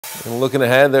And looking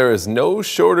ahead, there is no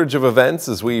shortage of events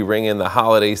as we ring in the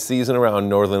holiday season around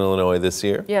Northern Illinois this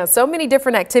year. Yeah, so many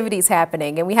different activities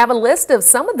happening, and we have a list of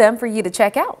some of them for you to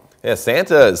check out. Yeah,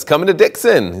 Santa is coming to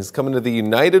Dixon. He's coming to the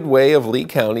United Way of Lee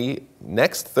County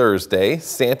next Thursday.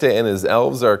 Santa and his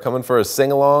elves are coming for a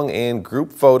sing-along and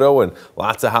group photo and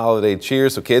lots of holiday cheer.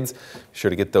 So kids, be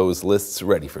sure to get those lists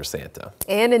ready for Santa.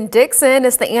 And in Dixon,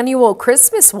 it's the annual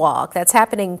Christmas Walk. That's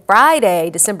happening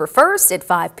Friday, December 1st at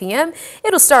 5 p.m.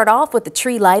 It'll start off with the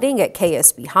tree lighting at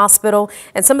KSB Hospital.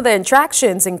 And some of the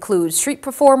attractions include street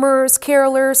performers,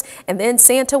 carolers, and then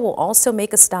Santa will also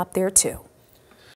make a stop there too.